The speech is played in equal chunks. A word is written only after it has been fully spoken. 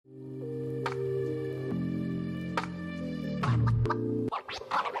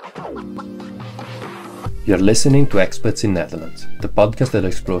You're listening to Expats in Netherlands, the podcast that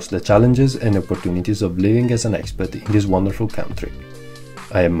explores the challenges and opportunities of living as an expat in this wonderful country.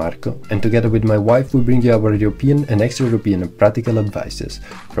 I am Marco, and together with my wife we bring you our European and extra-European practical advices,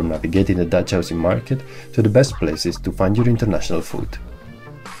 from navigating the Dutch housing market to the best places to find your international food.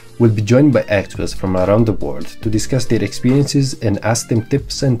 We'll be joined by experts from around the world to discuss their experiences and ask them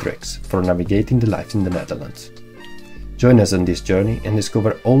tips and tricks for navigating the life in the Netherlands. Join us on this journey and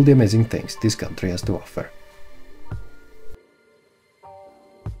discover all the amazing things this country has to offer.